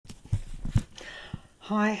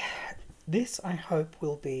Hi, this I hope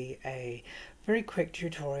will be a very quick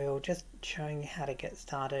tutorial just showing you how to get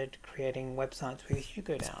started creating websites with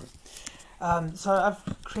caladown. So I've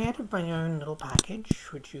created my own little package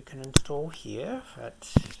which you can install here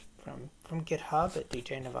from GitHub at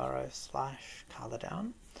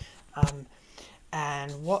djnavarro/caladown.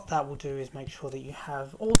 And what that will do is make sure that you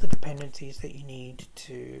have all the dependencies that you need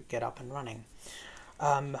to get up and running.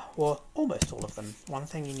 Well, almost all of them. One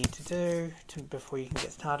thing you need to do before you can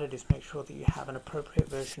get started is make sure that you have an appropriate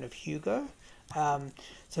version of Hugo.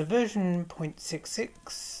 So version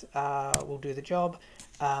 0.66 will do the job.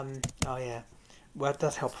 Oh yeah, well it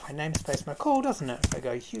does help if I namespace my call, doesn't it? If I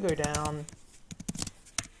go Hugo down,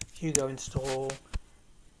 Hugo install,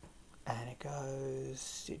 and it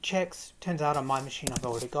checks, turns out on my machine I've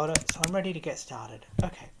already got it, so I'm ready to get started.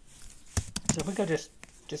 Okay, so if we go just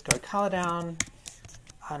go caladown,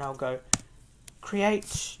 and I'll go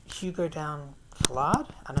create Hugo down collard,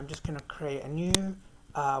 and I'm just going to create a new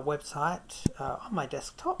website on my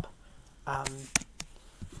desktop, and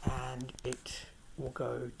it will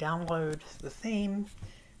go download the theme.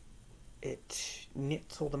 It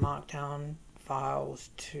knits all the markdown files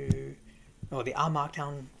to, or the R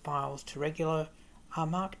markdown files to regular R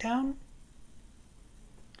markdown,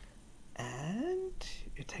 and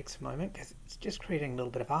it takes a moment because it's just creating a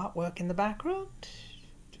little bit of artwork in the background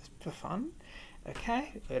just for fun.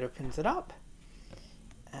 Okay, it opens it up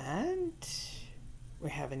and we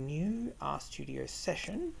have a new RStudio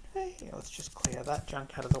session. Hey, let's just clear that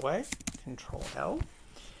junk out of the way. Control L.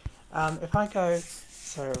 If I go,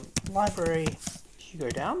 so library Hugo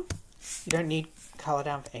down, you don't need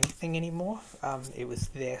caladown for anything anymore. It was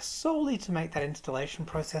there solely to make that installation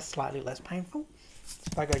process slightly less painful.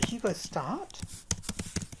 So if I go Hugo start,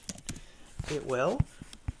 it will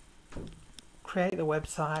create the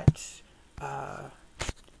website.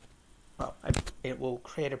 It will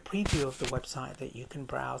create a preview of the website that you can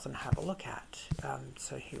browse and have a look at.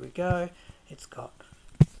 So here we go. It's got,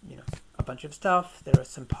 a bunch of stuff. There are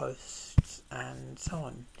some posts and so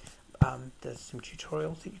on. There's some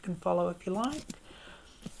tutorials that you can follow if you like.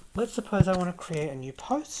 Let's suppose I want to create a new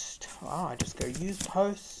post. I just go use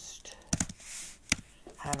post,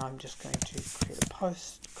 and I'm just going to create a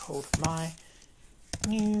post called my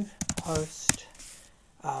new post.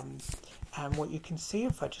 And what you can see,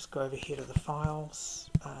 if I just go over here to the files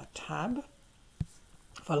tab,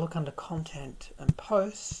 if I look under content and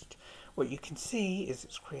post, what you can see is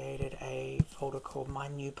it's created a folder called my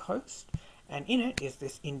new post, and in it is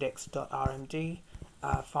this index.rmd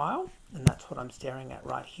file, and that's what I'm staring at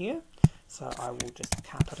right here. So I will just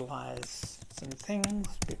capitalize some things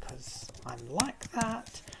because I'm like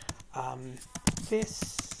that.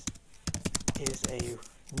 This is a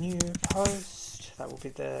new post. That will be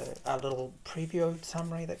the little preview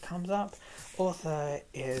summary that comes up. Author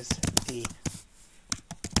is the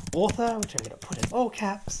author, which I'm going to put in all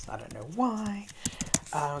caps. I don't know why.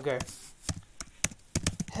 I'll go,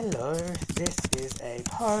 hello, this is a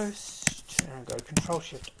post, and I'll go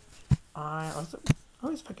Control-Shift I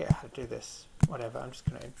always forget how to do this. Whatever, I'm just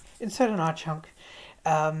going to insert an R chunk,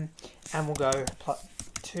 and we'll go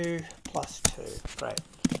 2 plus 2. Great.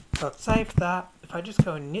 So I've saved that. If I just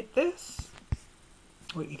go and knit this,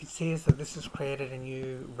 what you can see is that this has created a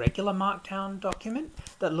new regular markdown document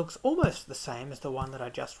that looks almost the same as the one that I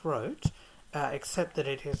just wrote, except that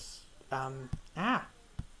it has,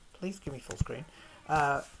 please give me full screen,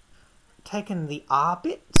 taken the R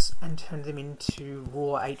bits and turned them into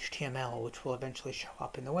raw HTML, which will eventually show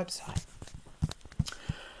up in the website.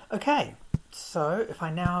 Okay, so if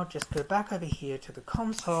I now just go back over here to the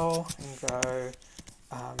console and go,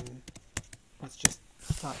 let's just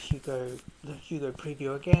start the Hugo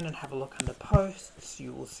preview again and have a look under posts,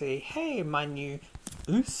 you will see, hey, my new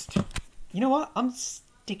oost. You know what? I'm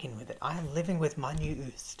sticking with it. I am living with my new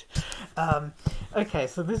oost. Okay,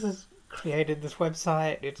 so this has created this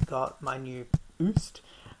website. It's got my new oost,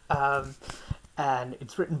 and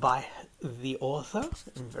it's written by the author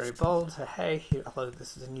in very bold. So hey, hello,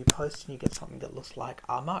 this is a new post, and you get something that looks like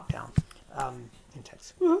R Markdown in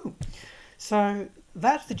text. Woohoo! So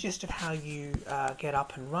that's the gist of how you get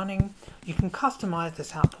up and running. You can customize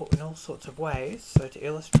this output in all sorts of ways. So to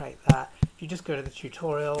illustrate that, if you just go to the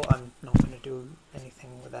tutorial, I'm not going to do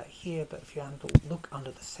anything with that here, but if you look under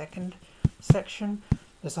the second section,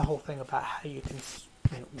 there's a whole thing about how you can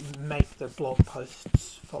make the blog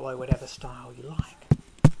posts follow whatever style you like.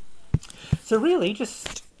 So really,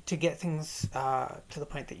 just to get things to the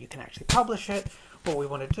point that you can actually publish it, what we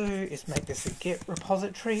want to do is make this a Git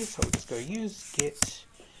repository. So we'll just go use Git,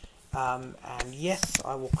 and yes,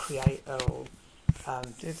 I will create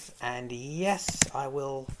this, and yes, I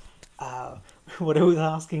will what it was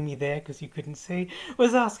asking me there, because you couldn't see,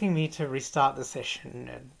 was asking me to restart the session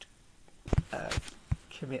and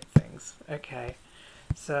commit things. Okay,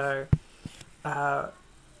 so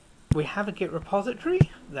we have a Git repository.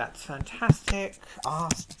 That's fantastic.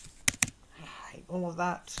 Asked, I hate all of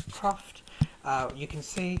that craft. You can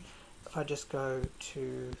see if I just go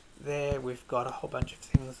to there, we've got a whole bunch of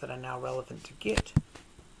things that are now relevant to Git.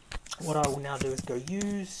 What I will now do is go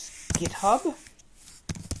use GitHub.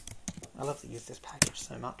 I love to use this package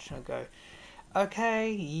so much. I'll go,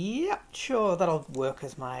 okay, yep, sure, that'll work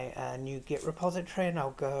as my new Git repository, and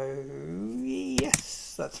I'll go,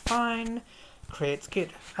 yes, that's fine. Creates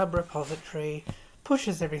GitHub repository,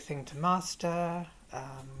 pushes everything to master,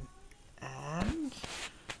 and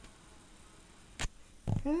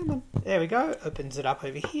there we go, opens it up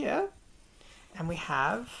over here, and we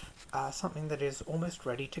have something that is almost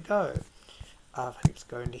ready to go. If I just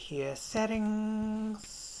go into here,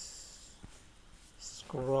 settings,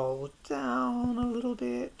 scroll down a little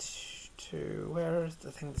bit to where is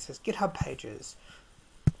the thing that says GitHub pages.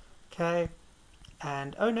 Okay,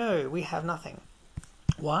 and oh no, we have nothing.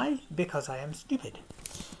 Why? Because I am stupid.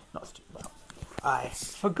 Not stupid, well, I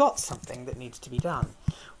forgot something that needs to be done.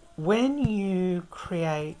 When you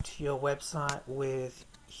create your website with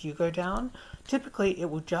HugoDown, typically it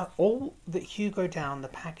will just, all that HugoDown, the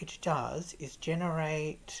package, does is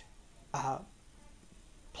generate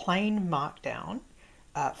plain markdown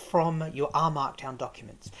from your R Markdown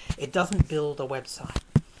documents. It doesn't build a website.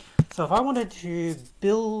 So if I wanted to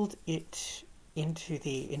build it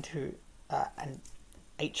into an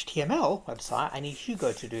HTML website, I need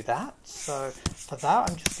Hugo to do that. So for that,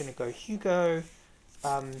 I'm just going to go Hugo,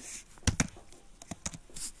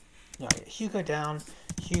 Hugo down,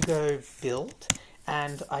 Hugo build,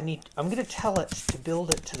 and I'm going to tell it to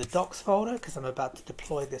build it to the docs folder because I'm about to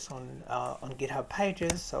deploy this on GitHub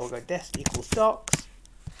pages. So we'll go dest equals docs,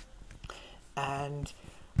 and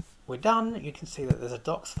we're done. You can see that there's a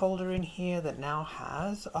docs folder in here that now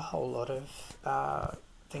has a whole lot of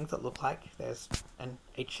things that look like there's an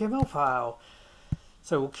HTML file.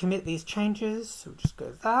 So we'll commit these changes. So we'll just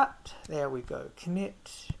go that. There we go.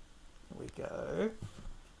 Commit. We go.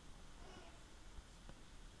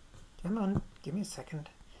 Come on, give me a second.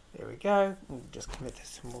 There we go. We'll just commit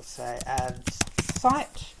this and we'll say add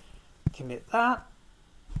site. Commit that.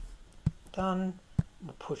 Done.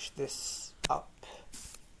 We'll push this up.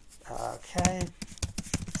 Okay.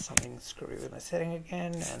 Something screwy with my setting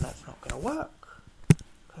again, and that's not going to work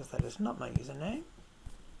because that is not my username.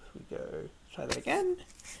 We go try that again.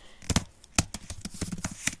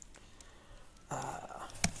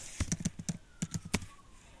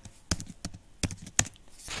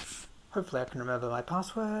 Hopefully I can remember my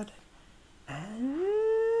password.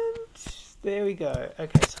 And there we go.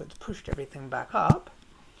 Okay, so it's pushed everything back up.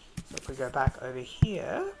 So if we go back over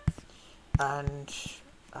here, and if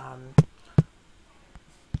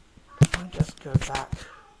I just go back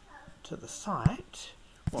to the site,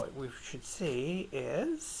 what we should see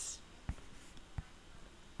is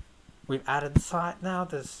we've added the site now.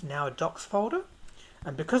 There's now a docs folder,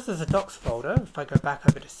 and because there's a docs folder, if I go back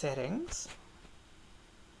over to settings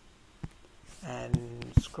and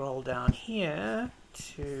scroll down here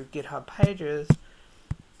to GitHub pages,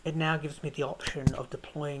 it now gives me the option of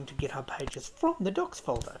deploying to GitHub pages from the docs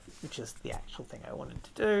folder, which is the actual thing I wanted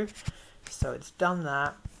to do. So it's done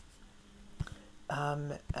that,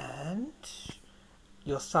 and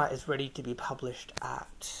your site is ready to be published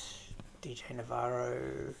at DJ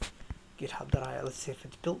Navarro github.io. Let's see if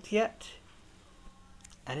it's built yet.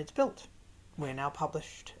 And it's built. We're now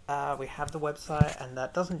published. We have the website, and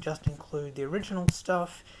that doesn't just include the original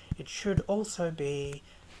stuff. It should also be,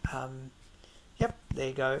 yep, there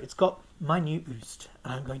you go. It's got my new oost,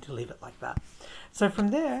 and I'm going to leave it like that. So from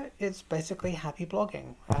there, it's basically happy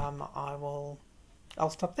blogging. I'll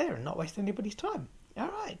stop there and not waste anybody's time. All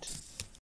right.